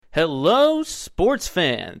Hello, sports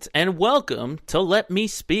fans, and welcome to Let Me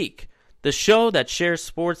Speak, the show that shares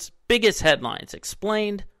sports' biggest headlines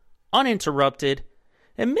explained, uninterrupted,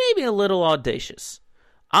 and maybe a little audacious.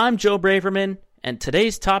 I'm Joe Braverman, and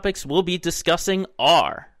today's topics we'll be discussing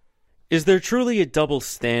are: is there truly a double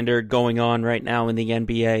standard going on right now in the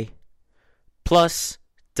NBA? Plus,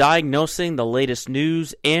 diagnosing the latest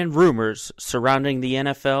news and rumors surrounding the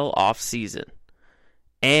NFL offseason.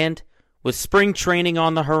 And with spring training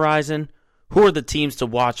on the horizon, who are the teams to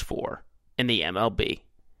watch for in the MLB?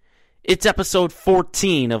 It's episode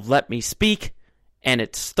 14 of Let Me Speak, and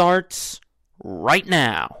it starts right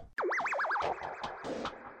now.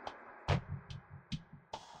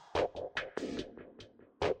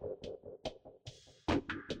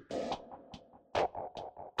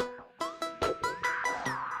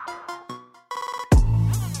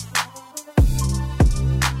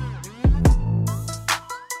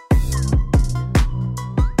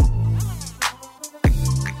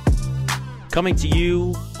 Coming to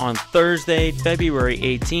you on Thursday, February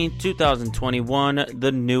 18th, 2021,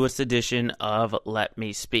 the newest edition of Let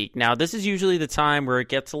Me Speak. Now, this is usually the time where it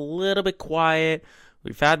gets a little bit quiet.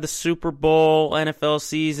 We've had the Super Bowl NFL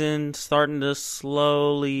season starting to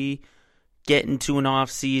slowly get into an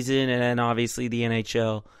off season, and then obviously the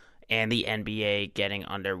NHL and the NBA getting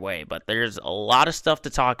underway. But there's a lot of stuff to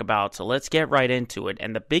talk about, so let's get right into it.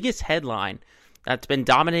 And the biggest headline that's been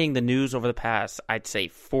dominating the news over the past, I'd say,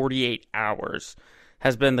 48 hours,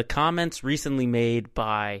 has been the comments recently made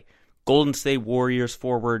by Golden State Warriors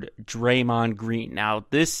forward Draymond Green. Now,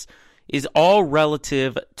 this is all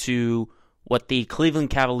relative to what the Cleveland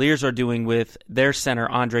Cavaliers are doing with their center,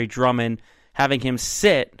 Andre Drummond, having him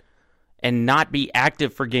sit and not be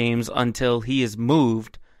active for games until he is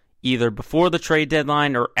moved, either before the trade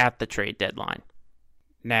deadline or at the trade deadline.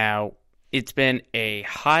 Now, it's been a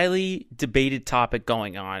highly debated topic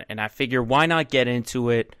going on, and I figure why not get into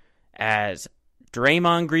it, as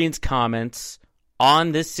Draymond Green's comments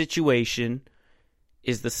on this situation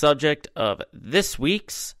is the subject of this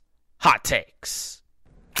week's Hot Takes.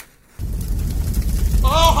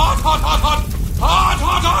 Oh,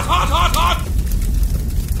 hot.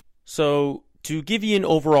 So, to give you an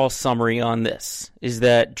overall summary on this, is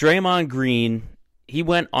that Draymond Green, he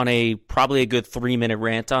went on probably a good 3-minute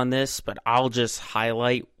rant on this, but I'll just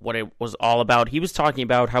highlight what it was all about. He was talking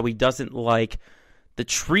about how he doesn't like the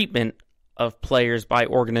treatment of players by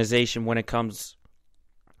organization when it comes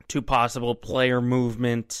to possible player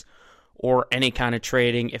movement or any kind of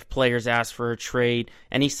trading if players ask for a trade.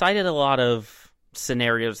 And he cited a lot of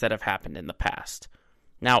scenarios that have happened in the past.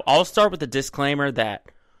 Now, I'll start with a disclaimer that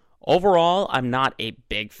overall, I'm not a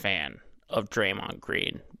big fan of Draymond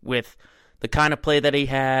Green. With the kind of play that he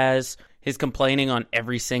has, his complaining on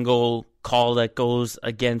every single call that goes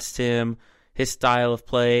against him, his style of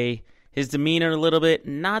play, his demeanor a little bit,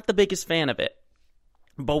 not the biggest fan of it.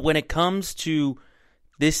 But when it comes to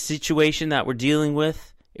this situation that we're dealing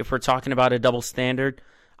with, if we're talking about a double standard,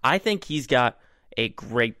 I think he's got a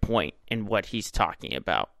great point in what he's talking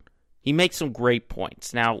about. He makes some great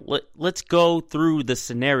points. Now, let's go through the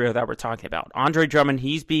scenario that we're talking about. Andre Drummond,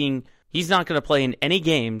 he's not going to play in any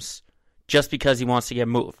games just because he wants to get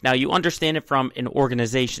moved. Now, you understand it from an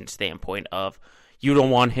organization standpoint of you don't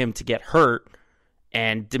want him to get hurt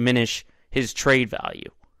and diminish his trade value.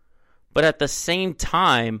 But at the same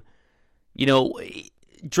time,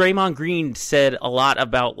 Draymond Green said a lot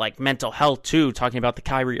about mental health too, talking about the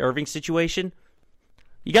Kyrie Irving situation.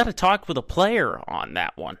 You got to talk with a player on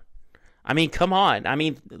that one. I mean, come on. I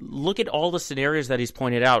mean, look at all the scenarios that he's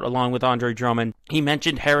pointed out along with Andre Drummond. He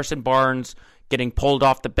mentioned Harrison Barnes getting pulled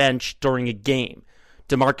off the bench during a game.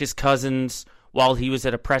 DeMarcus Cousins, while he was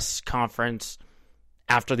at a press conference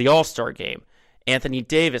after the All-Star game. Anthony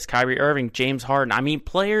Davis, Kyrie Irving, James Harden. I mean,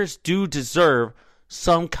 players do deserve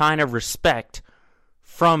some kind of respect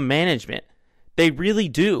from management. They really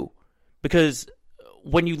do. Because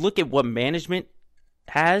when you look at what management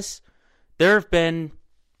has, there have been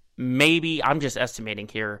maybe, I'm just estimating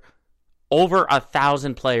here, over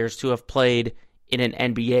 1,000 players who have played in an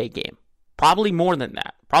NBA game. Probably more than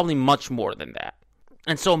that. Probably much more than that.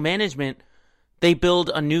 And so management, they build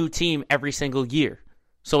a new team every single year.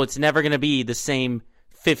 So it's never going to be the same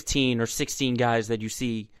 15 or 16 guys that you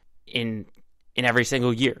see in every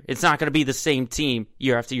single year. It's not going to be the same team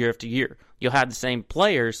year after year after year. You'll have the same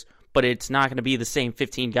players, but it's not going to be the same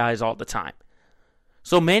 15 guys all the time.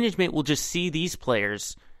 So management will just see these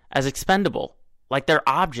players as expendable, like they're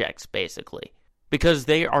objects, basically, because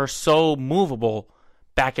they are so movable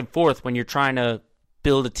back and forth when you're trying to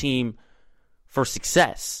build a team for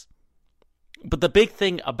success. But the big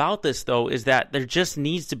thing about this, though, is that there just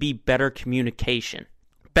needs to be better communication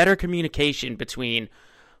better communication between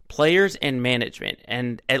players and management,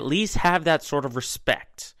 and at least have that sort of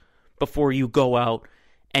respect before you go out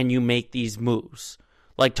and you make these moves.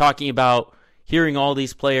 Like talking about hearing all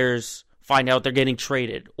these players find out they're getting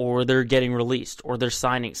traded or they're getting released or they're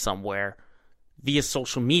signing somewhere via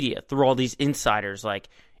social media through all these insiders like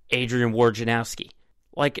Adrian Wojnarowski.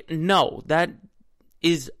 Like, no, that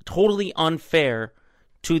is totally unfair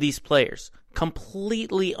to these players.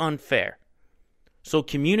 Completely unfair. So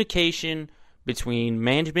communication between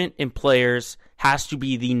management and players has to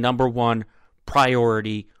be the number one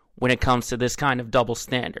priority when it comes to this kind of double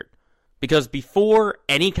standard. Because before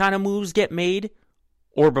any kind of moves get made,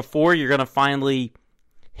 or before you're going to finally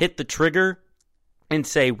hit the trigger and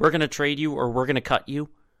say, we're going to trade you or we're going to cut you,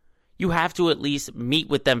 you have to at least meet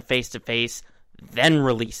with them face to face, then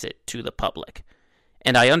release it to the public.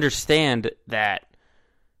 And I understand that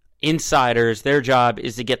insiders, their job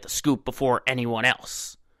is to get the scoop before anyone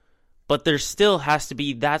else. But there still has to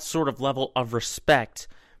be that sort of level of respect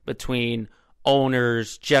between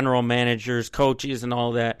owners, general managers, coaches, and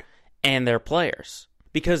all that, and their players.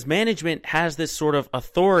 Because management has this sort of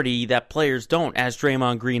authority that players don't, as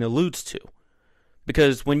Draymond Green alludes to.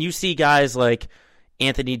 Because when you see guys like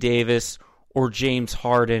Anthony Davis or James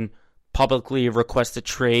Harden publicly request a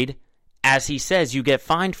trade, as he says, you get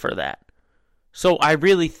fined for that. So I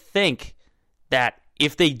really think that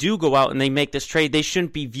if they do go out and they make this trade, they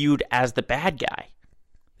shouldn't be viewed as the bad guy.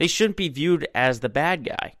 They shouldn't be viewed as the bad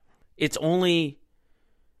guy. It's only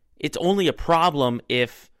a problem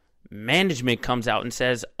if management comes out and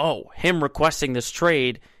says, oh, him requesting this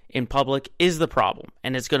trade in public is the problem,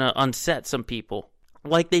 and it's going to unset some people.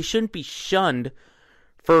 Like, they shouldn't be shunned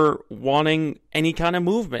for wanting any kind of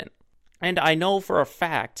movement. And I know for a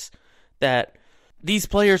fact that these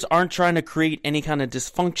players aren't trying to create any kind of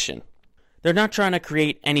dysfunction. They're not trying to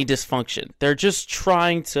create any dysfunction. They're just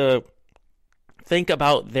trying to think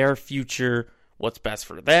about their future, what's best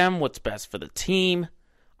for them, what's best for the team.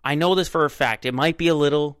 I know this for a fact. It might be a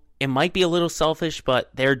little selfish, but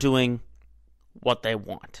they're doing what they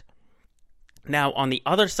want. Now, on the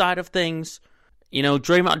other side of things, you know,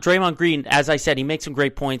 Draymond Green, as I said, he makes some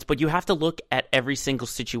great points, but you have to look at every single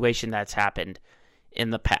situation that's happened in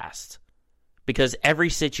the past. Because every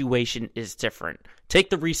situation is different. Take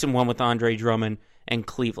the recent one with Andre Drummond and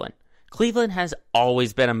Cleveland. Cleveland has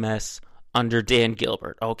always been a mess under Dan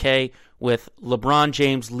Gilbert, okay? With LeBron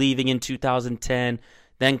James leaving in 2010,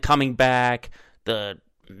 then coming back, the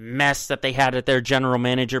mess that they had at their general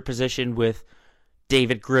manager position with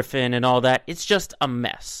David Griffin and all that. It's just a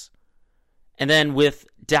mess. And then with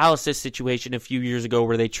Dallas' situation a few years ago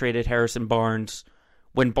where they traded Harrison Barnes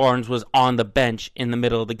when Barnes was on the bench in the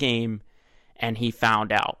middle of the game, and he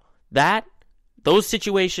found out. Those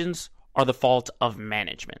situations are the fault of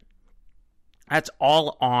management. That's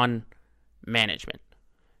all on management.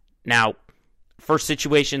 Now, for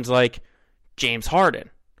situations like James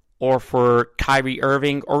Harden, or for Kyrie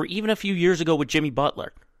Irving, or even a few years ago with Jimmy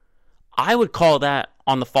Butler, I would call that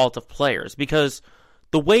on the fault of players. Because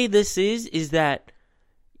the way this is that,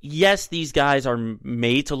 yes, these guys are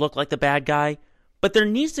made to look like the bad guy, but there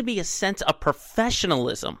needs to be a sense of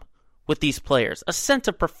professionalism with these players, a sense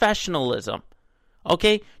of professionalism.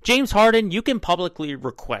 Okay, James Harden, you can publicly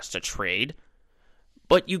request a trade,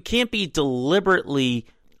 but you can't be deliberately,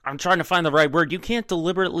 I'm trying to find the right word, you can't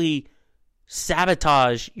deliberately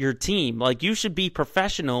sabotage your team. Like, you should be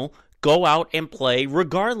professional, go out and play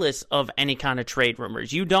regardless of any kind of trade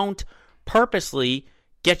rumors. You don't purposely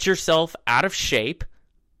get yourself out of shape.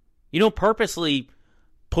 You don't purposely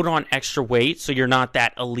put on extra weight so you're not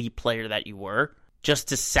that elite player that you were, just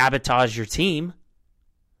to sabotage your team.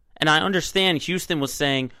 And I understand Houston was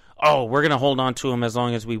saying, oh, we're going to hold on to him as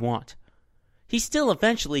long as we want. He still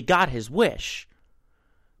eventually got his wish.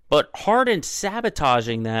 But Harden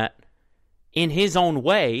sabotaging that in his own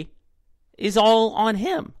way is all on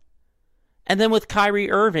him. And then with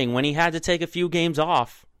Kyrie Irving, when he had to take a few games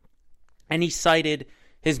off, and he cited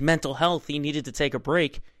his mental health, he needed to take a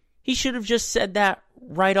break, he should have just said that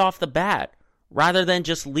right off the bat, rather than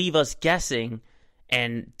just leave us guessing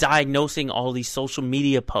and diagnosing all these social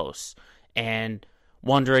media posts and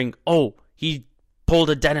wondering, oh, he pulled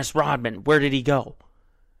a Dennis Rodman. Where did he go?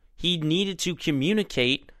 He needed to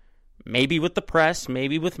communicate, maybe with the press,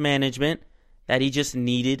 maybe with management, that he just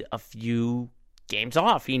needed a few games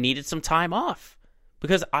off. He needed some time off.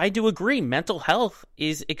 Because I do agree, mental health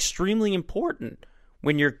is extremely important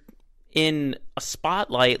when you're in a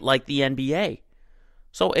spotlight like the NBA.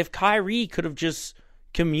 So if Kyrie could have just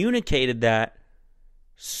communicated that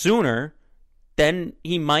sooner, then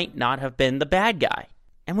he might not have been the bad guy.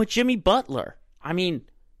 And with Jimmy Butler, I mean,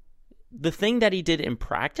 the thing that he did in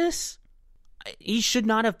practice, he should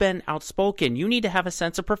not have been outspoken. You need to have a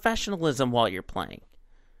sense of professionalism while you're playing.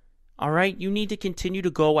 All right? You need to continue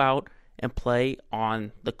to go out and play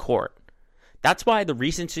on the court. That's why the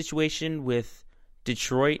recent situation with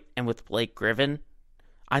Detroit and with Blake Griffin,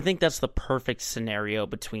 I think that's the perfect scenario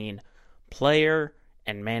between player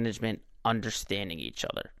and management understanding each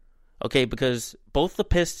other. Okay, because both the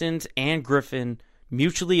Pistons and Griffin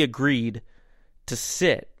mutually agreed to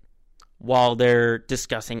sit while they're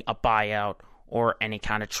discussing a buyout or any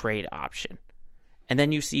kind of trade option. And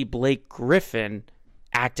then you see Blake Griffin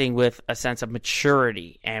acting with a sense of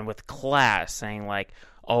maturity and with class, saying like,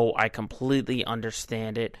 oh, I completely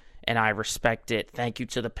understand it and I respect it. Thank you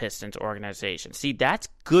to the Pistons organization. See, that's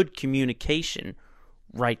good communication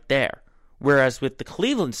right there. Whereas with the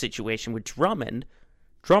Cleveland situation with Drummond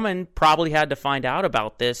probably had to find out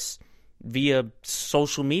about this via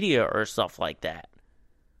social media or stuff like that.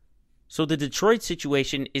 So the Detroit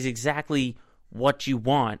situation is exactly what you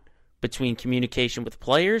want between communication with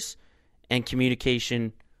players and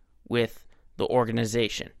communication with the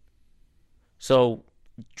organization. So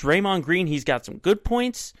Draymond Green, he's got some good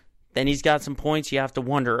points, then he's got some points you have to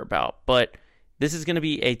wonder about. But this is going to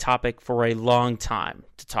be a topic for a long time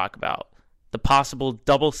to talk about. The possible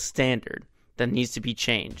double standard that needs to be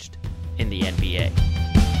changed in the NBA.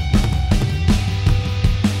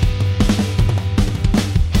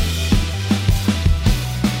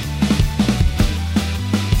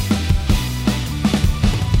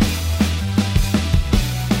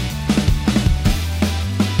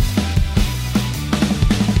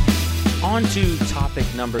 On to topic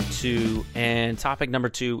number 2, and topic number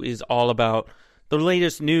 2 is all about the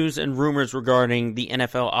latest news and rumors regarding the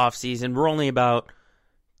NFL offseason. We're only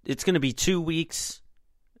it's going to be 2 weeks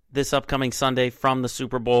this upcoming Sunday from the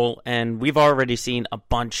Super Bowl, and we've already seen a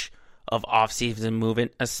bunch of offseason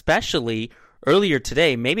movement, especially earlier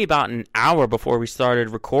today, maybe about an hour before we started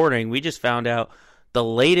recording. We just found out the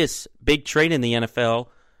latest big trade in the NFL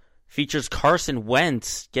features Carson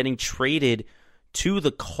Wentz getting traded to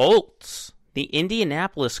the Colts, the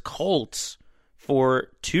Indianapolis Colts, for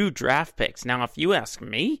 2 draft picks. Now, if you ask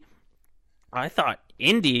me, I thought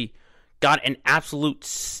Indy got an absolute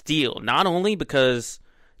steal, not only because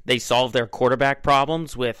they solved their quarterback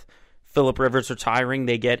problems with Phillip Rivers retiring,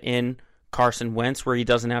 they get in Carson Wentz where he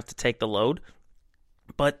doesn't have to take the load,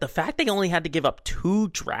 but the fact they only had to give up 2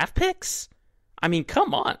 draft picks, I mean,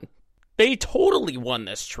 come on. They totally won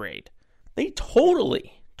this trade. They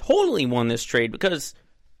totally won this trade, because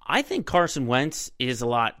I think Carson Wentz is a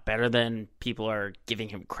lot better than people are giving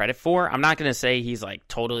him credit for. I'm not going to say he's like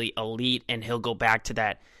totally elite and he'll go back to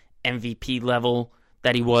that MVP level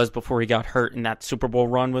that he was before he got hurt in that Super Bowl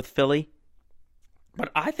run with Philly.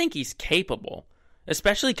 But I think he's capable,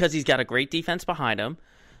 especially because he's got a great defense behind him.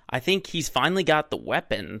 I think he's finally got the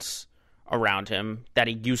weapons around him that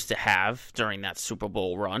he used to have during that Super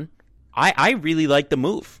Bowl run. I really like the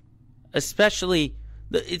move, especially.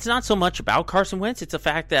 It's not so much about Carson Wentz. It's the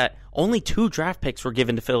fact that only 2 draft picks were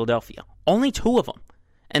given to Philadelphia. Only 2 of them.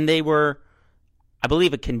 And they were, I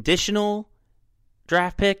believe, a conditional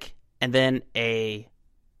draft pick and then a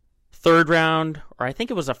 3rd round, or I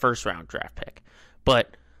think it was a 1st round draft pick.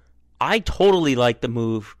 But I totally like the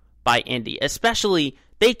move by Indy. Especially,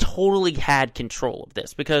 they totally had control of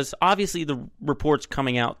this, because obviously the reports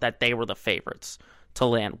coming out that they were the favorites to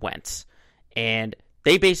land Wentz. And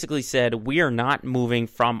they basically said, we are not moving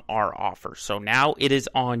from our offer, so now it is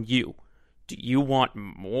on you. Do you want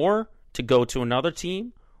more to go to another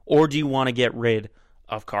team, or do you want to get rid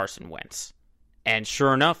of Carson Wentz? And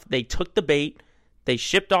sure enough, they took the bait, they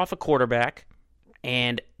shipped off a quarterback,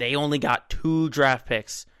 and they only got 2 draft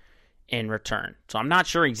picks in return. So I'm not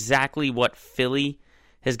sure exactly what Philly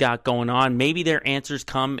has got going on. Maybe their answers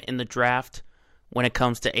come in the draft when it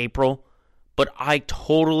comes to April, but I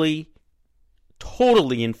totally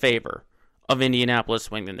in favor of Indianapolis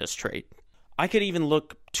winning this trade. I could even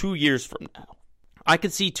look 2 years from now. I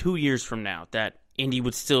could see 2 years from now that Indy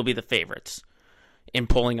would still be the favorites in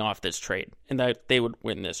pulling off this trade, and that they would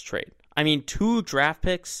win this trade. I mean, 2 draft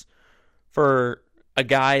picks for a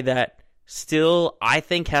guy that still, I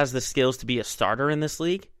think, has the skills to be a starter in this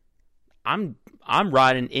league. I'm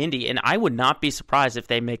riding Indy, and I would not be surprised if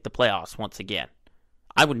they make the playoffs once again.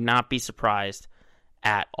 I would not be surprised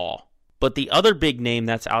at all. But the other big name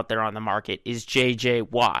that's out there on the market is J.J.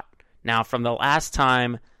 Watt. Now, from the last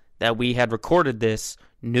time that we had recorded this,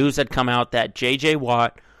 news had come out that J.J.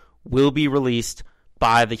 Watt will be released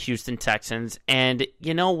by the Houston Texans. And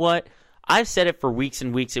you know what? I've said it for weeks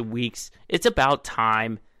and weeks and weeks. It's about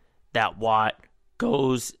time that Watt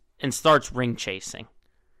goes and starts ring chasing.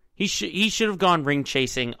 He should have gone ring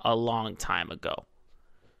chasing a long time ago.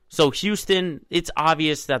 So Houston, it's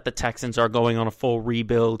obvious that the Texans are going on a full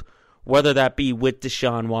rebuild, whether that be with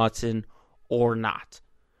Deshaun Watson or not.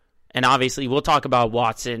 And obviously, we'll talk about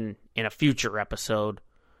Watson in a future episode.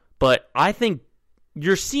 But I think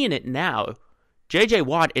you're seeing it now. J.J.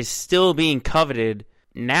 Watt is still being coveted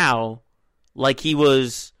now like he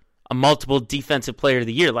was a multiple defensive player of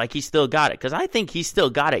the year, like he still got it. Because I think he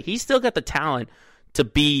still got it. He's still got the talent to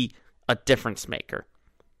be a difference maker.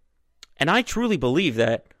 And I truly believe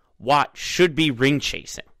that Watt should be ring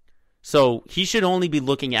chasing. So he should only be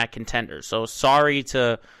looking at contenders. So sorry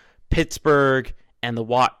to Pittsburgh and the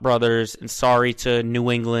Watt brothers, and sorry to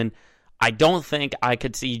New England. I don't think I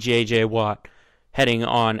could see J.J. Watt heading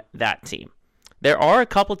on that team. There are a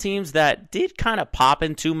couple teams that did kind of pop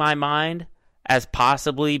into my mind as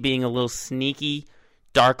possibly being a little sneaky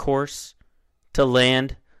dark horse to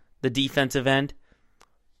land the defensive end.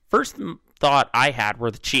 First thought I had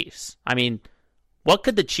were the Chiefs. I mean, what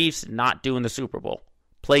could the Chiefs not do in the Super Bowl?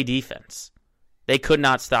 Play defense. They could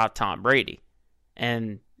not stop Tom Brady.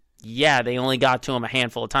 And yeah, they only got to him a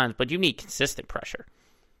handful of times, but you need consistent pressure.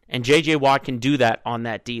 And J.J. Watt can do that on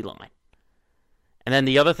that D-line. And then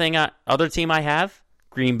the other team I have,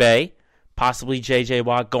 Green Bay, possibly J.J.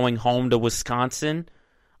 Watt going home to Wisconsin.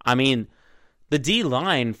 I mean, the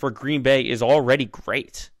D-line for Green Bay is already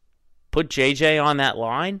great. Put J.J. on that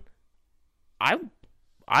line,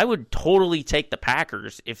 I would totally take the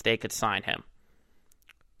Packers if they could sign him.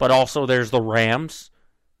 But also there's the Rams.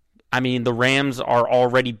 I mean, the Rams are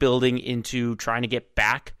already building into trying to get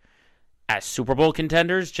back as Super Bowl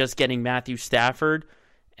contenders, just getting Matthew Stafford,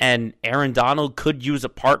 and Aaron Donald could use a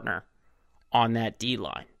partner on that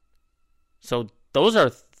D-line. So those are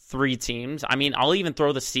three teams. I mean, I'll even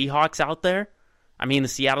throw the Seahawks out there. I mean, the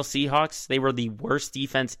Seattle Seahawks, they were the worst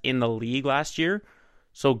defense in the league last year.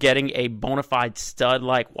 So getting a bona fide stud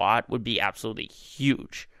like Watt would be absolutely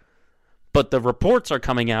huge. But the reports are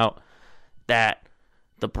coming out that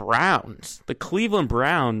the Cleveland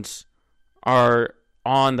Browns, are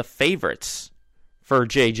on the favorites for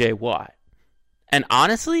J.J. Watt. And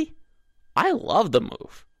honestly, I love the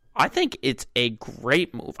move. I think it's a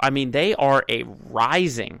great move. I mean, they are a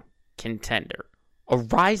rising contender.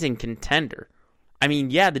 I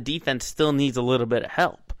mean, yeah, the defense still needs a little bit of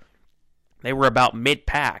help. They were about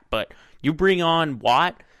mid-pack, but you bring on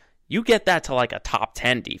Watt, you get that to like a top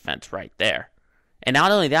 10 defense right there. And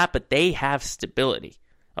not only that, but they have stability.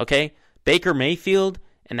 Okay? Baker Mayfield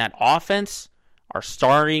and that offense are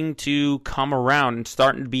starting to come around and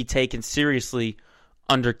starting to be taken seriously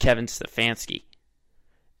under Kevin Stefanski.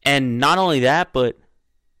 And not only that, but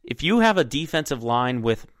if you have a defensive line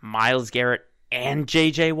with Myles Garrett and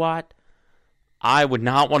J.J. Watt, I would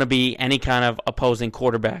not want to be any kind of opposing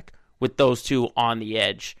quarterback with those two on the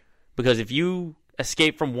edge. Because if you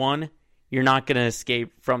escape from one, you're not going to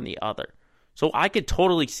escape from the other. So I could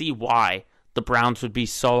totally see why the Browns would be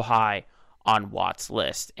so high on Watt's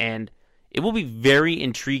list. And it will be very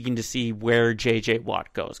intriguing to see where J.J.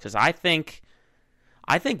 Watt goes. Because I think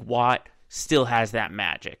Watt still has that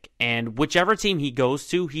magic. And whichever team he goes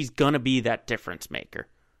to, he's going to be that difference maker.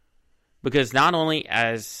 Because not only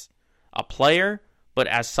as a player, but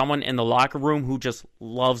as someone in the locker room who just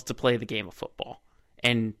loves to play the game of football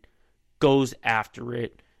and goes after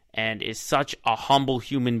it and is such a humble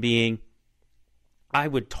human being, I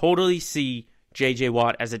would totally see J.J.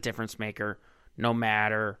 Watt as a difference maker no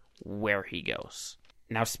matter where he goes.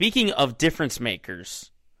 Now, speaking of difference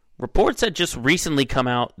makers, reports had just recently come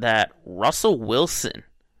out that Russell Wilson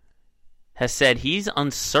has said he's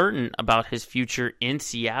uncertain about his future in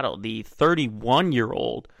Seattle. The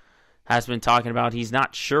 31-year-old has been talking about he's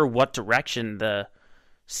not sure what direction the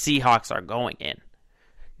Seahawks are going in.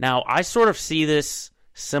 Now, I sort of see this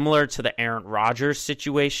similar to the Aaron Rodgers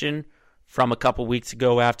situation from a couple weeks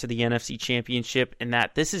ago after the NFC Championship, in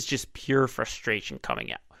that this is just pure frustration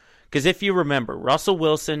coming out. Because if you remember, Russell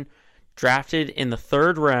Wilson drafted in the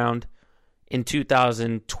third round in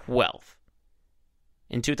 2012.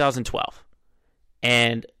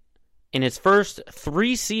 And in his first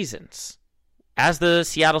 3 seasons as the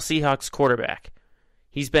Seattle Seahawks quarterback,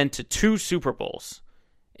 he's been to 2 Super Bowls,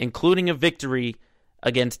 including a victory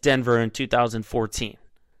against Denver in 2014.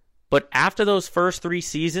 But after those first 3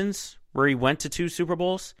 seasons, where he went to 2 Super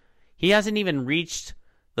Bowls, he hasn't even reached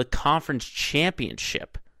the conference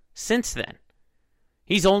championship since then.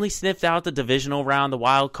 He's only sniffed out the divisional round, the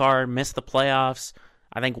wild card, missed the playoffs,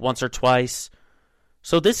 I think once or twice.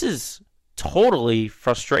 So this is totally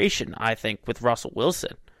frustration, I think, with Russell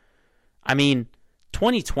Wilson. I mean,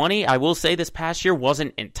 2020, I will say this past year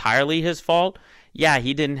wasn't entirely his fault. Yeah,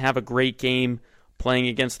 he didn't have a great game playing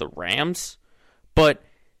against the Rams. But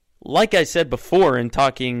like I said before in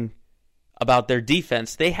talking about their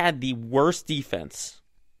defense, they had the worst defense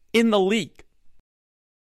in the league.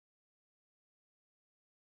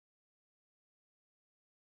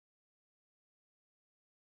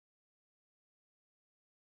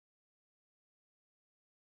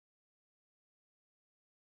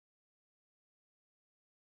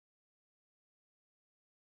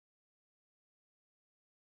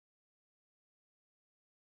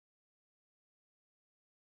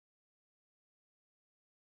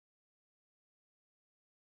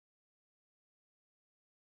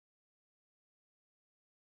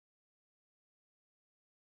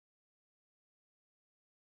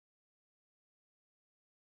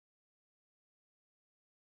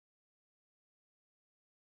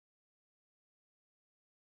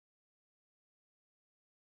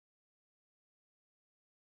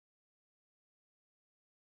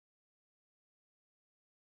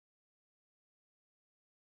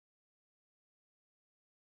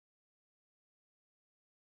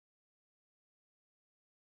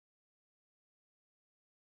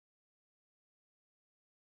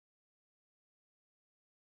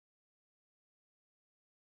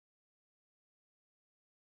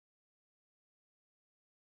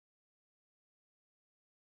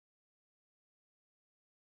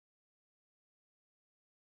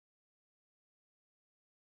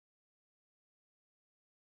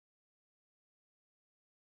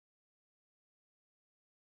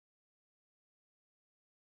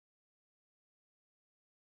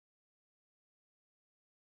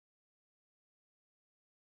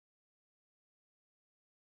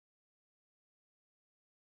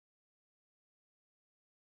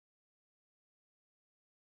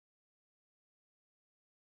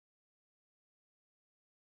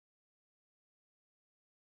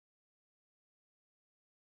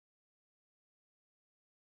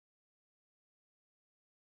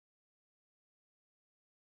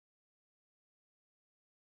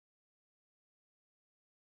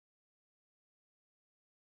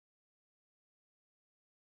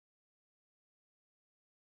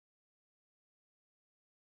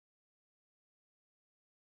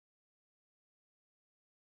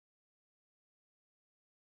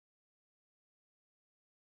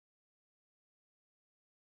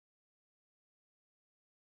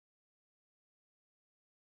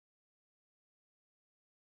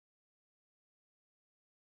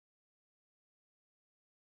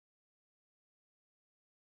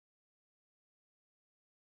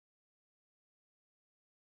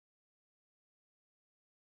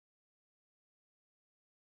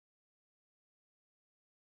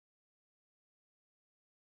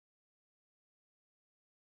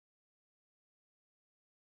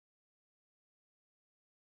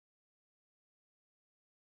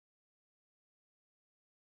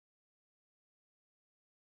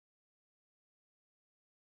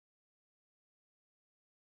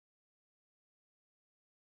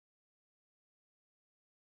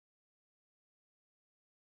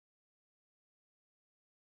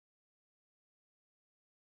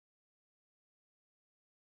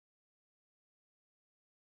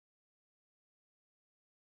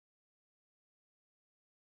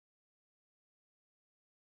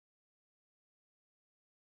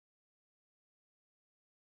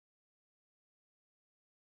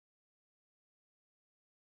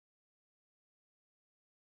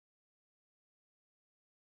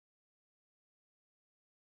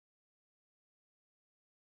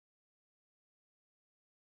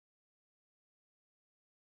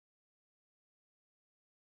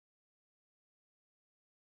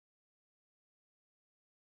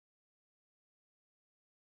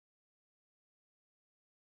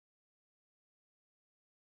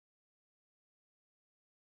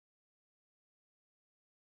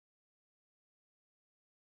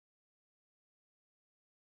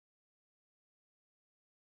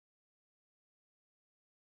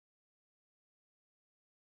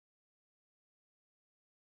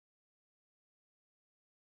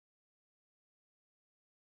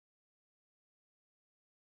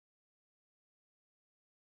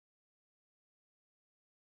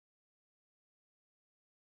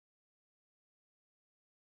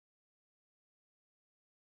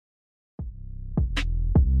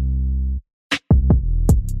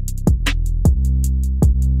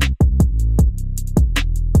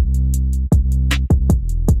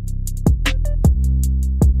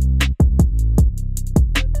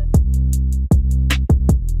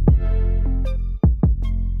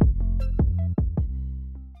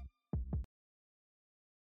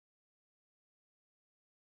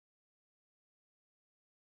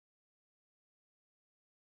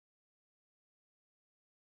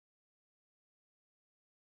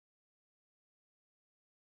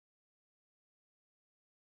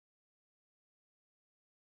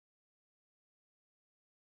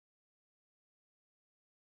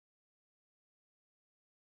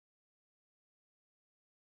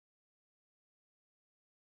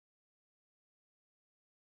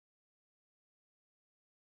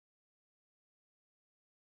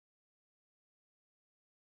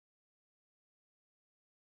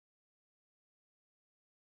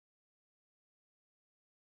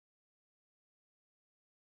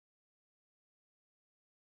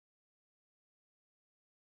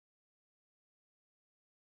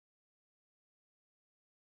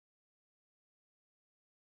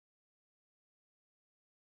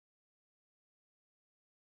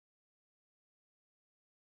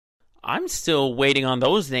 I'm still waiting on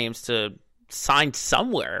those names to sign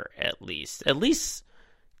somewhere at least. At least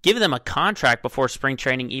give them a contract before spring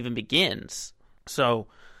training even begins. So,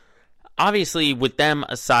 obviously, with them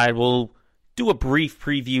aside, we'll do a brief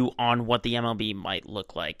preview on what the MLB might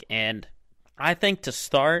look like. And I think to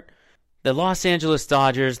start, the Los Angeles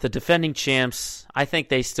Dodgers, the defending champs, I think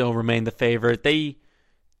they still remain the favorite. They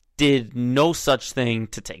did no such thing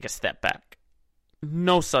to take a step back.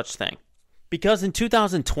 No such thing. Because in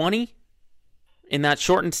 2020, in that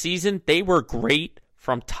shortened season, they were great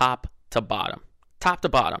from top to bottom. Top to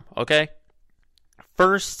bottom, okay?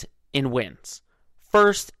 First in wins,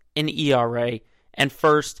 first in ERA, and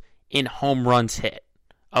first in home runs hit,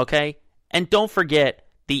 okay? And don't forget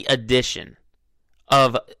the addition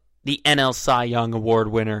of the NL Cy Young Award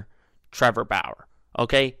winner, Trevor Bauer,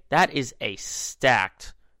 okay? That is a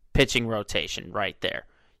stacked pitching rotation right there.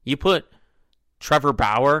 You put Trevor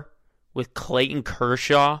Bauer with Clayton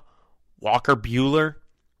Kershaw, Walker Buehler,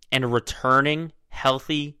 and a returning,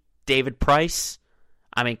 healthy David Price.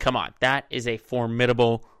 I mean, come on. That is a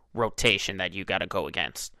formidable rotation that you got to go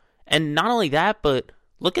against. And not only that, but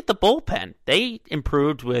look at the bullpen. They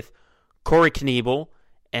improved with Corey Knebel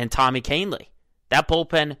and Tommy Kahnle. That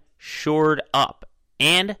bullpen shored up.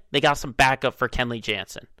 And they got some backup for Kenley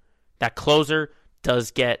Jansen. That closer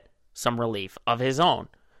does get some relief of his own.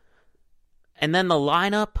 And then the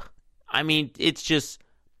lineup, I mean, it's just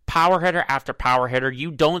power hitter after power hitter.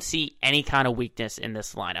 You don't see any kind of weakness in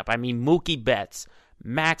this lineup. I mean, Mookie Betts,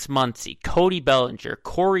 Max Muncy, Cody Bellinger,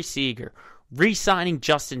 Corey Seager, re-signing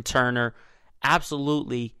Justin Turner,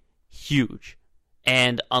 absolutely huge.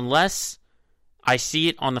 And unless I see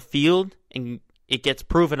it on the field and it gets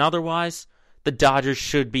proven otherwise, the Dodgers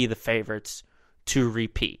should be the favorites to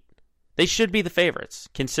repeat. They should be the favorites,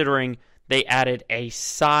 considering they added a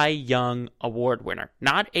Cy Young Award winner.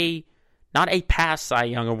 Not a past Cy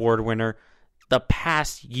Young Award winner, the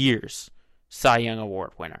past year's Cy Young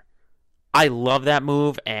Award winner. I love that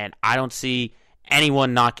move, and I don't see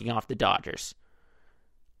anyone knocking off the Dodgers.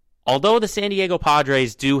 Although the San Diego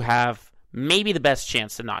Padres do have maybe the best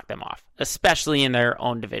chance to knock them off, especially in their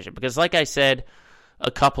own division. Because like I said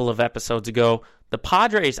a couple of episodes ago, the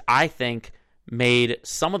Padres, I think, made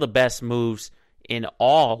some of the best moves in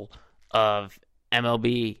all of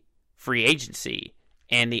MLB free agency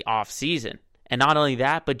and the offseason. And not only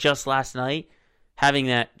that, but just last night, having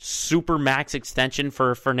that super max extension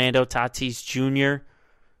for Fernando Tatis Jr.,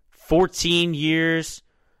 14 years,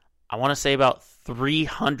 I want to say about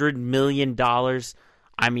 $300 million.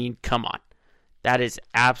 I mean, come on. That is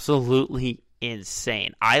absolutely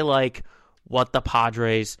insane. I like what the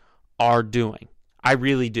Padres are doing. I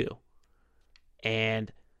really do.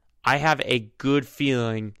 And I have a good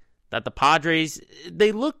feeling that the Padres,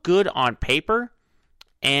 they look good on paper,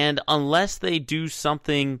 and unless they do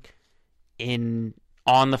something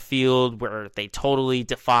on the field where they totally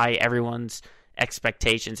defy everyone's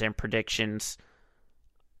expectations and predictions,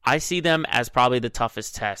 I see them as probably the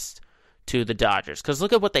toughest test to the Dodgers. Because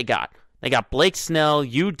look at what they got. They got Blake Snell,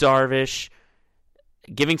 Yu Darvish,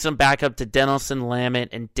 giving some backup to Denelson Lamet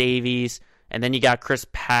and Davies, and then you got Chris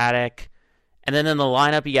Paddock. And then in the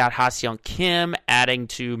lineup, you got Ha-Seong Kim adding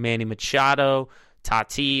to Manny Machado,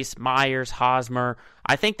 Tatis, Myers, Hosmer.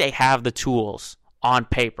 I think they have the tools on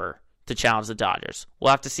paper to challenge the Dodgers.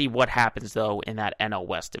 We'll have to see what happens, though, in that NL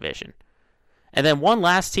West division. And then one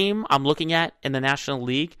last team I'm looking at in the National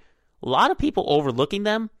League. A lot of people overlooking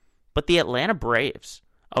them, but the Atlanta Braves.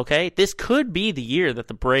 Okay? This could be the year that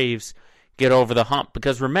the Braves get over the hump.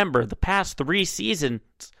 Because remember, the past 3 seasons,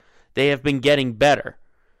 they have been getting better.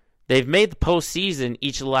 They've made the postseason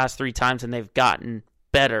each of the last 3 times, and they've gotten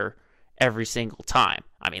better every single time.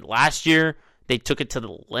 I mean, last year, they took it to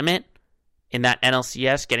the limit in that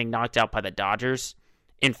NLCS, getting knocked out by the Dodgers.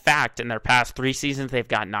 In fact, in their past 3 seasons, they've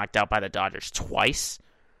gotten knocked out by the Dodgers twice.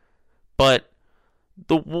 But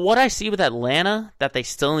what I see with Atlanta that they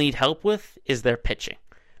still need help with is their pitching.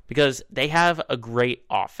 Because they have a great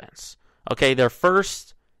offense. Okay, they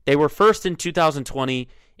were first in 2020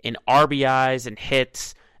 in RBIs and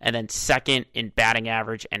hits, and then second in batting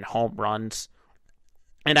average and home runs.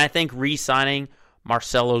 And I think re-signing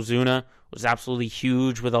Marcell Ozuna was absolutely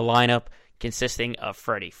huge with a lineup consisting of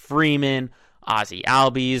Freddie Freeman, Ozzie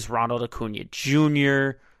Albies, Ronald Acuna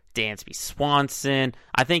Jr., Dansby Swanson.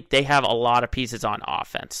 I think they have a lot of pieces on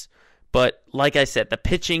offense. But like I said, the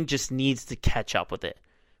pitching just needs to catch up with it.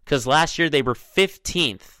 Because last year they were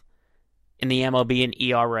 15th in the MLB in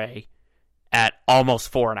ERA at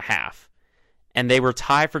almost 4.5. And they were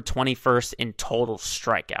tied for 21st in total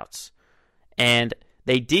strikeouts. And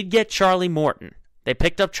they did get Charlie Morton. They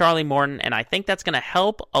picked up Charlie Morton, and I think that's going to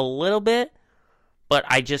help a little bit. but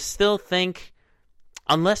I just still think,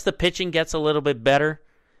 unless the pitching gets a little bit better,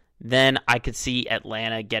 then I could see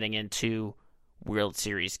Atlanta getting into World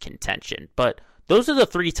Series contention. But those are the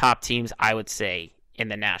three top teams, I would say, in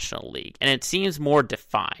the National League. And it seems more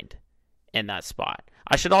defined in that spot.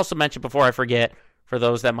 I should also mention, before I forget, for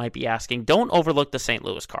those that might be asking, don't overlook the St.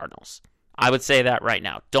 Louis Cardinals. I would say that right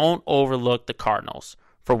now. Don't overlook the Cardinals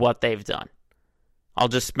for what they've done. I'll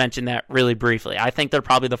just mention that really briefly. I think they're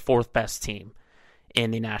probably the fourth best team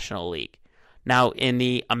in the National League. Now, in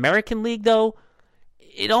the American League, though,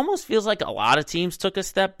 it almost feels like a lot of teams took a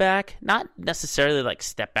step back. Not necessarily like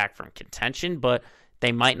step back from contention, but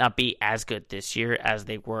they might not be as good this year as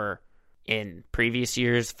they were in previous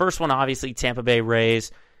years. First one, obviously, Tampa Bay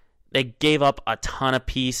Rays. They gave up a ton of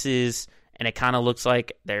pieces, and it kind of looks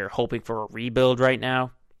like they're hoping for a rebuild right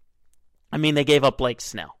now. I mean, they gave up Blake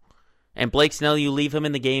Snell. And Blake Snell, you leave him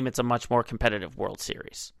in the game, it's a much more competitive World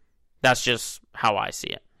Series. That's just how I see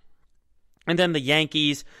it. And then the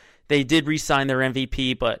Yankees, they did re-sign their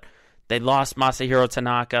MVP, but they lost Masahiro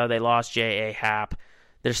Tanaka. They lost J.A. Happ.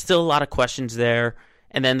 There's still a lot of questions there.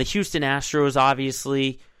 And then the Houston Astros,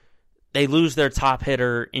 obviously, they lose their top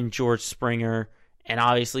hitter in George Springer. And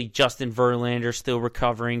obviously, Justin Verlander still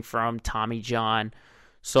recovering from Tommy John.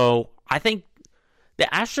 So I think the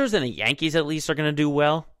Astros and the Yankees at least are going to do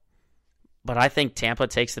well. But I think Tampa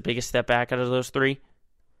takes the biggest step back out of those three.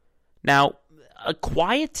 Now, a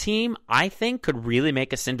quiet team I think could really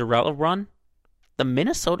make a Cinderella run. The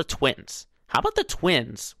Minnesota Twins. How about the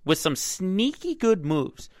Twins with some sneaky good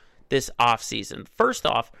moves this offseason? First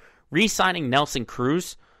off, re-signing Nelson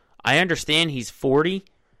Cruz. I understand he's 40,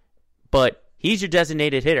 but he's your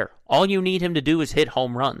designated hitter. All you need him to do is hit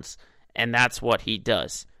home runs, and that's what he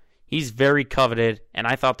does. He's very coveted, and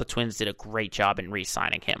I thought the Twins did a great job in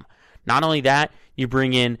re-signing him. Not only that, you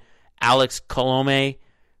bring in Alex Colomé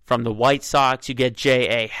from the White Sox, you get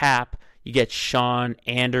J.A. Happ, you get Sean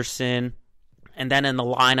Anderson, and then in the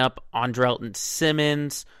lineup, Andrelton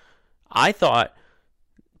Simmons. I thought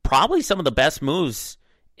probably some of the best moves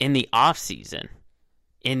in the offseason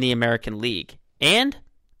in the American League. And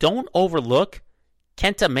don't overlook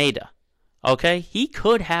Kenta Maeda. Okay? He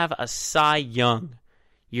could have a Cy Young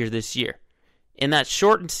year this year. In that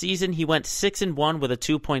shortened season, he went 6-1 with a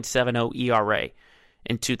 2.70 ERA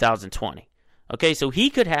in 2020. Okay, so he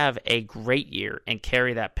could have a great year and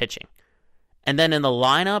carry that pitching. And then in the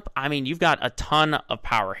lineup, I mean, you've got a ton of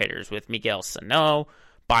power hitters with Miguel Sano,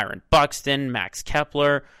 Byron Buxton, Max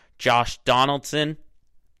Kepler, Josh Donaldson.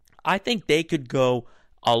 I think they could go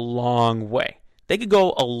a long way. They could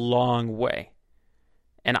go a long way.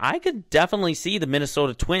 And I could definitely see the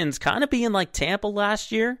Minnesota Twins kind of being like Tampa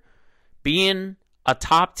last year, being a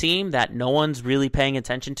top team that no one's really paying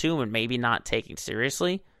attention to and maybe not taking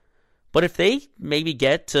seriously. But if they maybe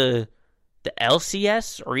get to the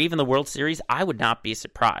LCS or even the World Series, I would not be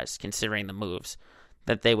surprised considering the moves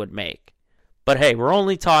that they would make. But hey, we're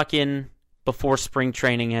only talking before spring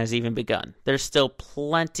training has even begun. There's still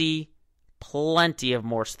plenty of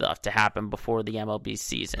more stuff to happen before the MLB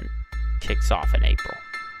season kicks off in April.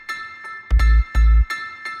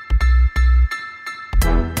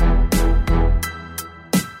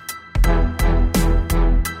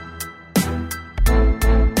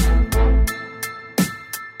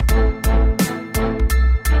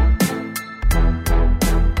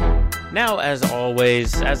 Now, as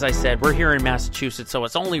always, as I said, we're here in Massachusetts, so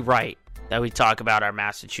it's only right that we talk about our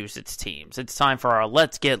Massachusetts teams. It's time for our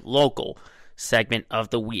Let's Get Local segment of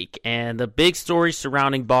the week. And the big story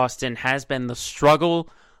surrounding Boston has been the struggle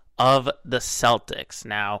of the Celtics.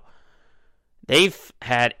 Now, they've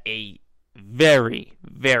had a very,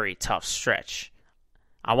 very tough stretch.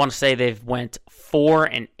 I want to say they've went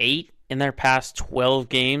 4-8 in their past 12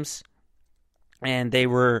 games. And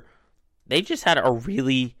they just had a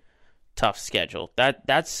really tough schedule.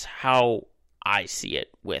 That's how I see it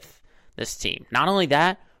with this team. Not only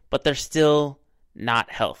that, but they're still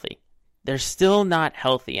not healthy. They're still not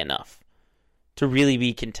healthy enough to really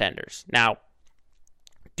be contenders. Now,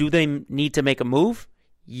 do they need to make a move?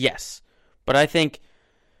 Yes. But I think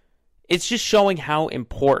it's just showing how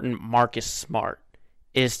important Marcus Smart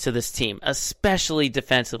is to this team, especially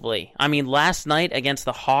defensively. I mean, last night against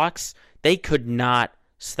the Hawks, they could not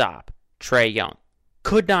stop Trae Young.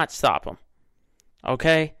 Could not stop him.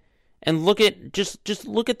 Okay? And look at just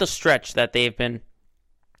look at the stretch that they've been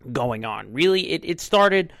going on. Really, it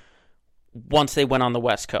started once they went on the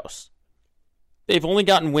West Coast. They've only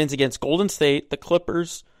gotten wins against Golden State, the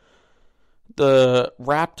Clippers, the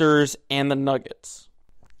Raptors, and the Nuggets.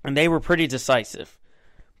 And they were pretty decisive.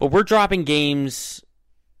 But we're dropping games.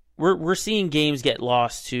 We're seeing games get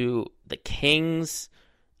lost to the Kings,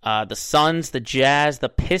 the Suns, the Jazz, the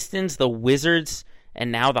Pistons, the Wizards,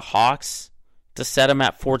 and now the Hawks to set them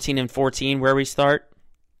at 14-14 where we start.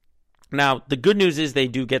 Now, the good news is they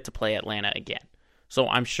do get to play Atlanta again. So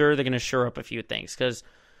I'm sure they're going to shore up a few things because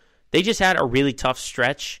they just had a really tough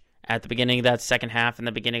stretch at the beginning of that second half and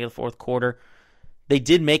the beginning of the fourth quarter. They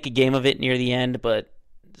did make a game of it near the end, but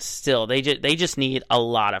still, they just need a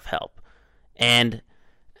lot of help. And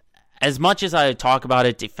as much as I talk about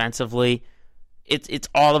it defensively, it's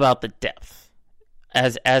all about the depth.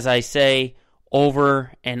 As I say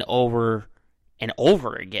over and over and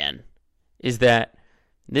over again, is that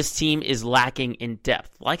this team is lacking in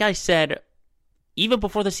depth. Like I said, even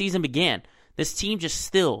before the season began, this team just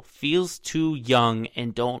still feels too young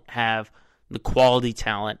and don't have the quality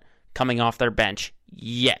talent coming off their bench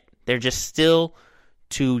yet. They're just still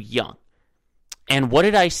too young. And what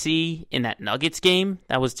did I see in that Nuggets game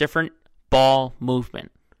that was different? Ball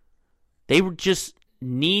movement. They were just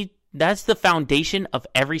that's the foundation of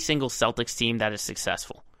every single Celtics team that is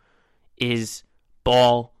successful, is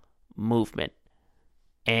ball movement.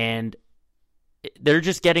 And they're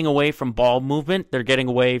just getting away from ball movement. They're getting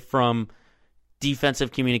away from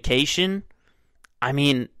defensive communication. I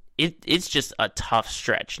mean, it's just a tough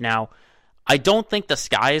stretch. Now, I don't think the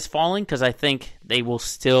sky is falling because I think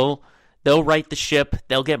they'll right the ship.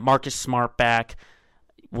 They'll get Marcus Smart back.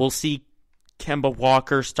 We'll see Kemba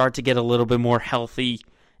Walker start to get a little bit more healthy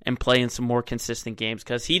and play in some more consistent games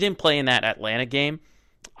because he didn't play in that Atlanta game.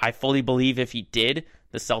 I fully believe if he did,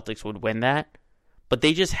 the Celtics would win that. But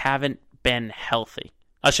they just haven't been healthy.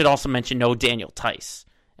 I should also mention no Daniel Tice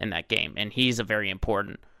in that game, and he's a very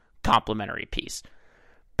important complementary piece.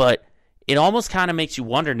 But it almost kind of makes you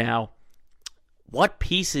wonder now, what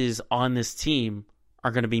pieces on this team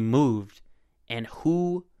are going to be moved, and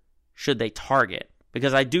who should they target?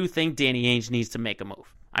 Because I do think Danny Ainge needs to make a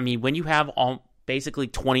move. I mean, when you have basically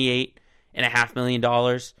 $28.5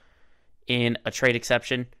 million in a trade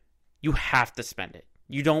exception, you have to spend it.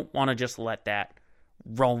 You don't want to just let that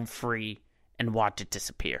roam free and watch it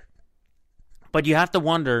disappear. But you have to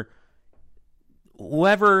wonder,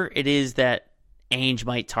 whoever it is that Ainge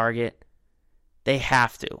might target, they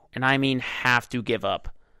have to, and I mean have to, give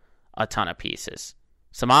up a ton of pieces.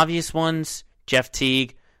 Some obvious ones, Jeff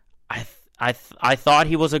Teague. I thought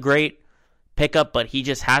he was a great pickup, but he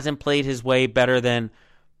just hasn't played his way better than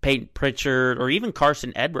Peyton Pritchard or even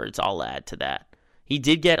Carson Edwards, I'll add to that. He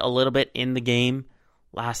did get a little bit in the game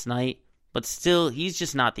last night, but still, he's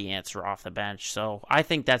just not the answer off the bench. So I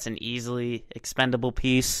think that's an easily expendable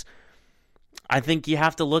piece. I think you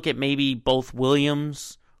have to look at maybe both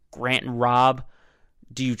Williams, Grant, and Rob.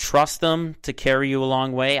 Do you trust them to carry you a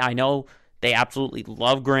long way? I know they absolutely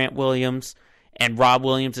love Grant Williams, and Rob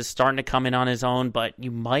Williams is starting to come in on his own, but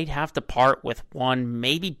you might have to part with one,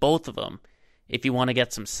 maybe both of them, if you want to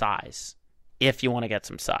get some size.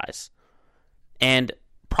 And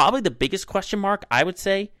probably the biggest question mark, I would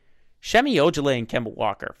say, Semi Ojeleye and Kemba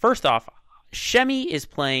Walker. First off, Semi is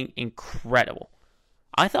playing incredible.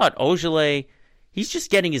 I thought Ojeleye, he's just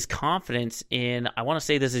getting his confidence in, I want to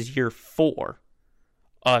say this is year 4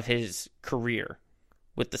 of his career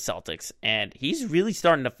with the Celtics, and he's really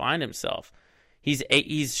starting to find himself.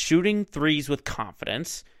 He's shooting threes with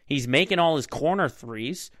confidence. He's making all his corner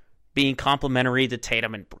threes, being complimentary to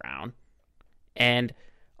Tatum and Brown. And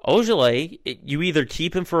Ojeleye, you either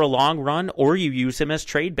keep him for a long run or you use him as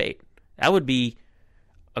trade bait. That would be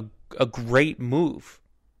a great move.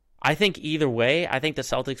 I think either way, I think the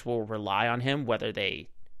Celtics will rely on him, whether they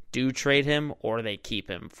do trade him or they keep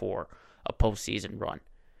him for a postseason run.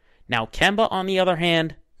 Now, Kemba, on the other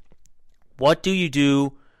hand, what do you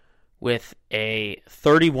do with a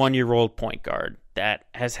 31-year-old point guard that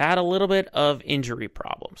has had a little bit of injury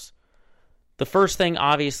problems? The first thing,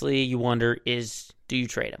 obviously, you wonder is, do you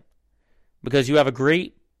trade him? Because you have a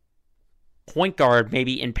great point guard,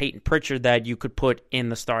 maybe in Peyton Pritchard, that you could put in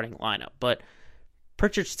the starting lineup. But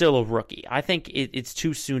Pritchard's still a rookie. I think it's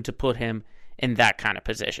too soon to put him in that kind of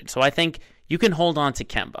position. So I think you can hold on to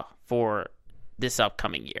Kemba for this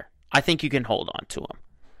upcoming year. I think you can hold on to him.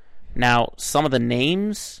 Now, some of the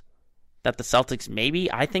names that the Celtics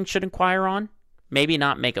I think should inquire on, maybe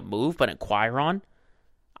not make a move, but inquire on.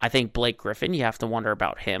 I think Blake Griffin, you have to wonder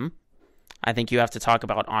about him. I think you have to talk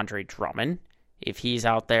about Andre Drummond, if he's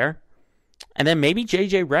out there. And then maybe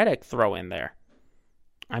J.J. Redick throw in there.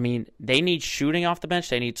 I mean, they need shooting off the bench,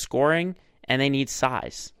 they need scoring, and they need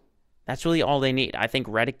size. That's really all they need. I think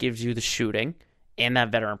Redick gives you the shooting and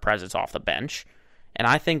that veteran presence off the bench. And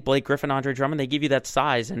I think Blake Griffin, Andre Drummond, they give you that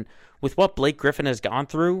size. And with what Blake Griffin has gone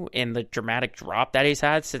through and the dramatic drop that he's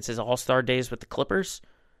had since his All-Star days with the Clippers,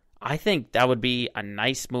 I think that would be a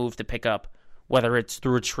nice move to pick up whether it's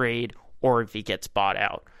through a trade or if he gets bought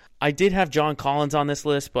out. I did have John Collins on this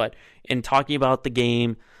list, but in talking about the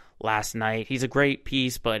game last night, he's a great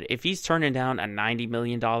piece, but if he's turning down a $90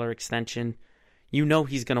 million extension, you know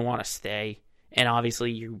he's going to want to stay, and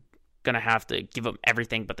obviously you're going to have to give him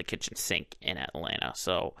everything but the kitchen sink in Atlanta.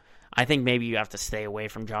 So I think maybe you have to stay away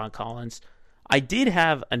from John Collins. I did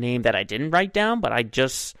have a name that I didn't write down, but I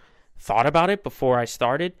just thought about it before I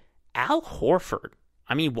started. Al Horford.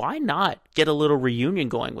 I mean, why not get a little reunion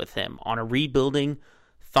going with him on a rebuilding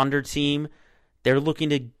Thunder team? They're looking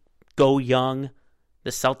to go young. The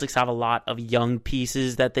Celtics have a lot of young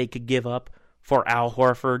pieces that they could give up for Al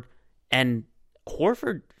Horford. And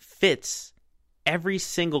Horford fits every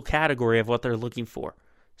single category of what they're looking for.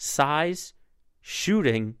 Size,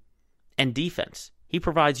 shooting, and defense. He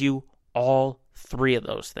provides you all three of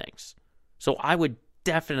those things. So I would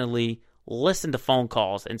definitely listen to phone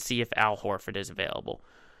calls and see if Al Horford is available.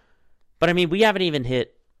 But I mean, we haven't even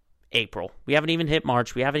hit April. We haven't even hit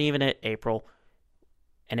March. We haven't even hit April.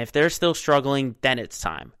 And if they're still struggling, then it's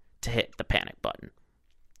time to hit the panic button.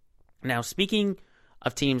 Now, speaking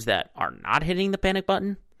of teams that are not hitting the panic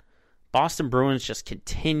button, Boston Bruins just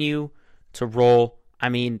continue to roll. I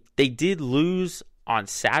mean, they did lose on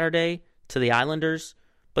Saturday to the Islanders,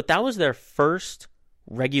 but that was their first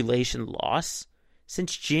regulation loss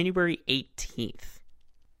since January 18th.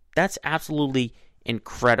 That's absolutely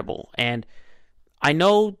incredible. And I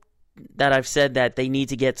know that I've said that they need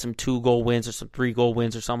to get some 2-goal wins or some 3-goal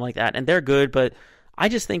wins or something like that, and they're good, but I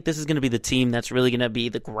just think this is going to be the team that's really going to be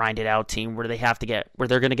the grinded out team where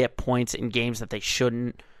they're going to get points in games that they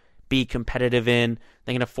shouldn't be competitive in.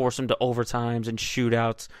 They're going to force them to overtimes and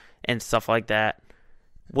shootouts and stuff like that.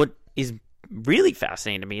 What is really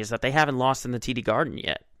fascinating to me is that they haven't lost in the TD Garden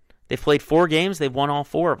yet. They've played 4 games. They've won all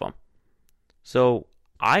 4 of them. So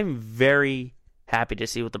I'm very happy to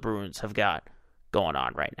see what the Bruins have got going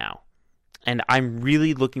on right now. And I'm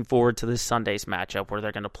really looking forward to this Sunday's matchup where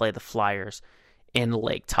they're going to play the Flyers in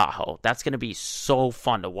Lake Tahoe. That's going to be so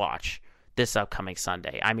fun to watch this upcoming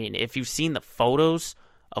Sunday. I mean, if you've seen the photos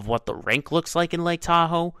of what the rink looks like in Lake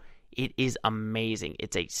Tahoe, it is amazing.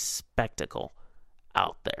 It's a spectacle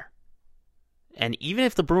out there. And even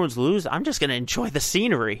if the Bruins lose, I'm just going to enjoy the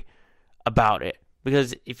scenery about it.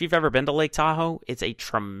 Because if you've ever been to Lake Tahoe, it's a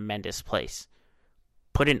tremendous place.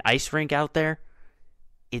 Put an ice rink out there,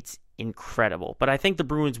 it's incredible. But I think the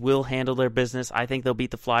Bruins will handle their business. I think they'll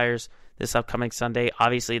beat the Flyers this upcoming Sunday.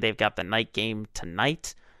 Obviously, they've got the night game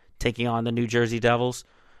tonight, taking on the New Jersey Devils.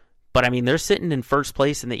 But, I mean, they're sitting in first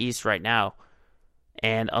place in the East right now.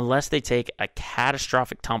 And unless they take a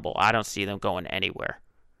catastrophic tumble, I don't see them going anywhere.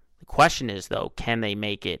 The question is, though, can they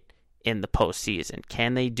make it in the postseason?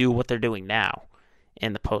 Can they do what they're doing now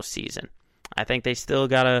in the postseason? I think they still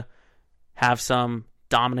got to have some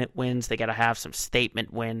dominant wins. They got to have some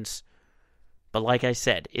statement wins. But like I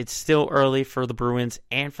said, it's still early for the Bruins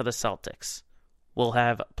and for the Celtics. We'll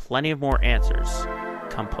have plenty of more answers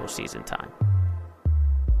come postseason time.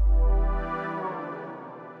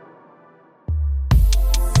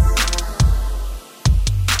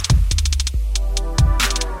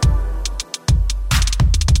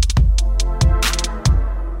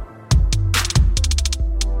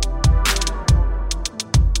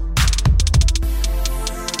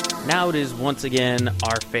 Now it is once again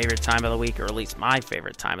our favorite time of the week, or at least my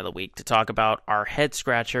favorite time of the week, to talk about our head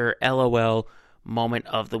scratcher LOL moment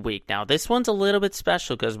of the week. Now this one's a little bit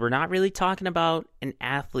special because we're not really talking about an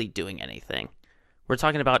athlete doing anything. We're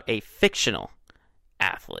talking about a fictional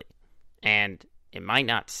athlete. And it might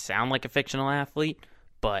not sound like a fictional athlete,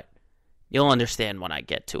 but you'll understand when I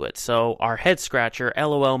get to it. So our head scratcher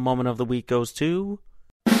LOL moment of the week goes to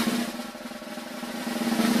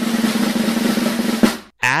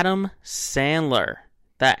Adam Sandler.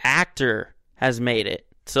 The actor has made it.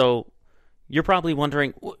 So you're probably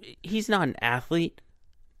wondering, he's not an athlete,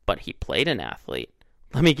 but he played an athlete.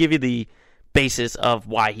 Let me give you the basis of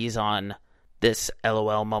why he's on this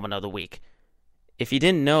LOL moment of the week. If you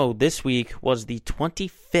didn't know, this week was the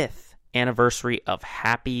 25th anniversary of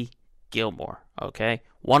Happy Gilmore, okay?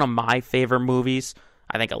 One of my favorite movies.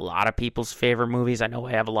 I think a lot of people's favorite movies. I know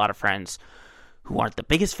I have a lot of friends who aren't the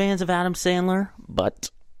biggest fans of Adam Sandler, but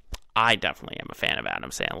I definitely am a fan of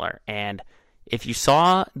Adam Sandler. And if you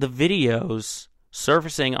saw the videos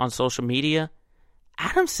surfacing on social media,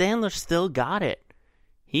 Adam Sandler still got it.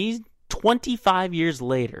 He's 25 years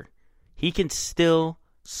later. He can still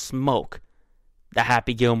smoke the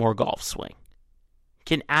Happy Gilmore golf swing.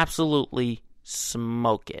 Can absolutely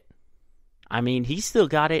smoke it. I mean, he still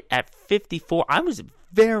got it at 54. I was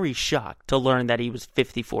very shocked to learn that he was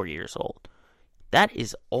 54 years old. That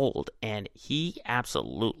is old, and he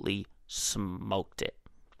absolutely smoked it.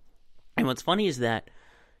 And what's funny is that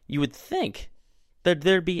you would think that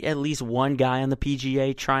there'd be at least one guy on the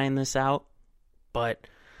PGA trying this out, but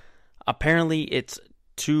apparently it's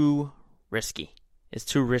too risky. It's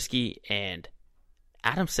too risky, and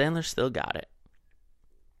Adam Sandler still got it.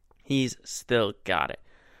 He's still got it.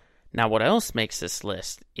 Now, what else makes this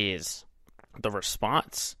list is the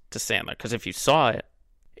response to Sandler. Because if you saw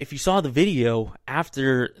the video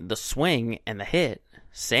after the swing and the hit,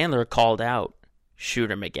 Sandler called out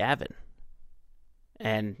Shooter McGavin.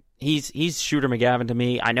 And he's Shooter McGavin to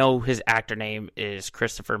me. I know his actor name is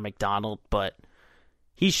Christopher McDonald, but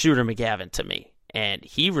he's Shooter McGavin to me. And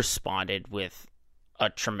he responded with a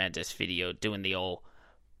tremendous video doing the old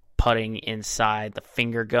putting inside the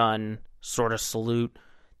finger gun sort of salute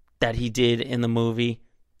that he did in the movie.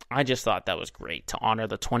 I just thought that was great to honor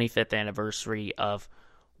the 25th anniversary of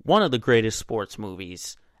one of the greatest sports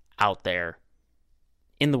movies out there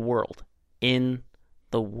in the world. In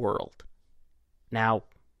the world. Now,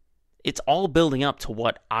 it's all building up to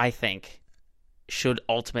what I think should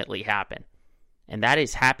ultimately happen. And that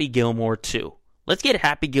is Happy Gilmore 2. Let's get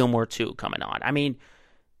Happy Gilmore 2 coming on. I mean,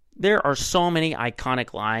 there are so many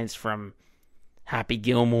iconic lines from Happy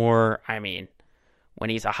Gilmore. I mean, when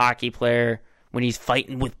he's a hockey player, when he's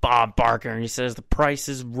fighting with Bob Barker and he says, "The price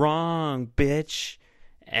is wrong, bitch."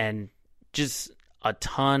 And just a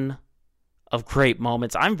ton of great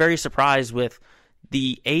moments. I'm very surprised with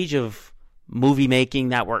the age of movie making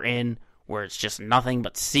that we're in, where it's just nothing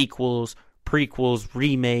but sequels, prequels,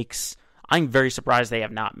 remakes. I'm very surprised they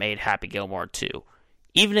have not made Happy Gilmore 2.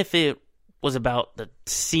 Even if it was about the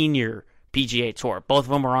senior PGA Tour. Both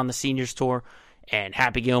of them are on the seniors tour, and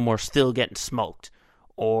Happy Gilmore still getting smoked.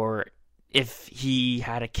 Or if he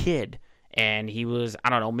had a kid and he was, I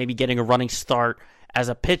don't know, maybe getting a running start as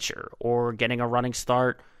a pitcher or getting a running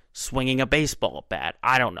start swinging a baseball bat.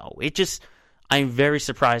 I don't know. I'm very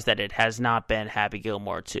surprised that it has not been Happy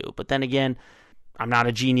Gilmore 2. But then again, I'm not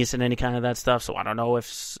a genius in any kind of that stuff, so I don't know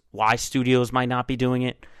why studios might not be doing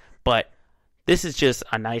it. But this is just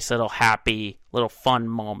a nice little happy, little fun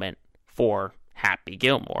moment for Happy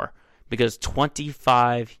Gilmore. Because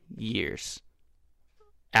 25 years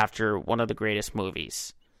after one of the greatest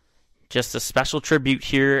movies. Just a special tribute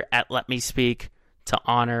here at Let Me Speak to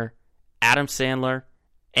honor Adam Sandler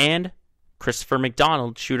and Christopher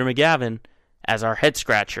McDonald, Shooter McGavin, as our head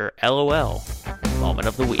scratcher, LOL, moment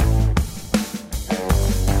of the week.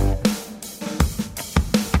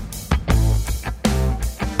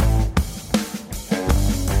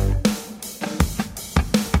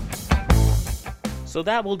 So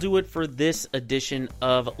that will do it for this edition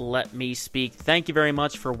of Let Me Speak. Thank you very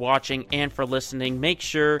much for watching and for listening. Make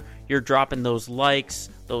sure you're dropping those likes,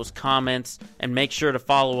 those comments, and make sure to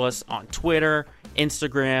follow us on Twitter,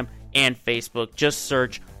 Instagram, and Facebook. Just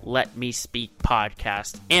search Let Me Speak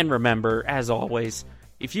Podcast. And remember, as always,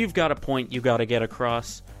 if you've got a point you got to get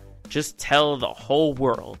across, just tell the whole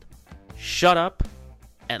world, shut up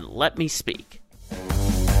and let me speak.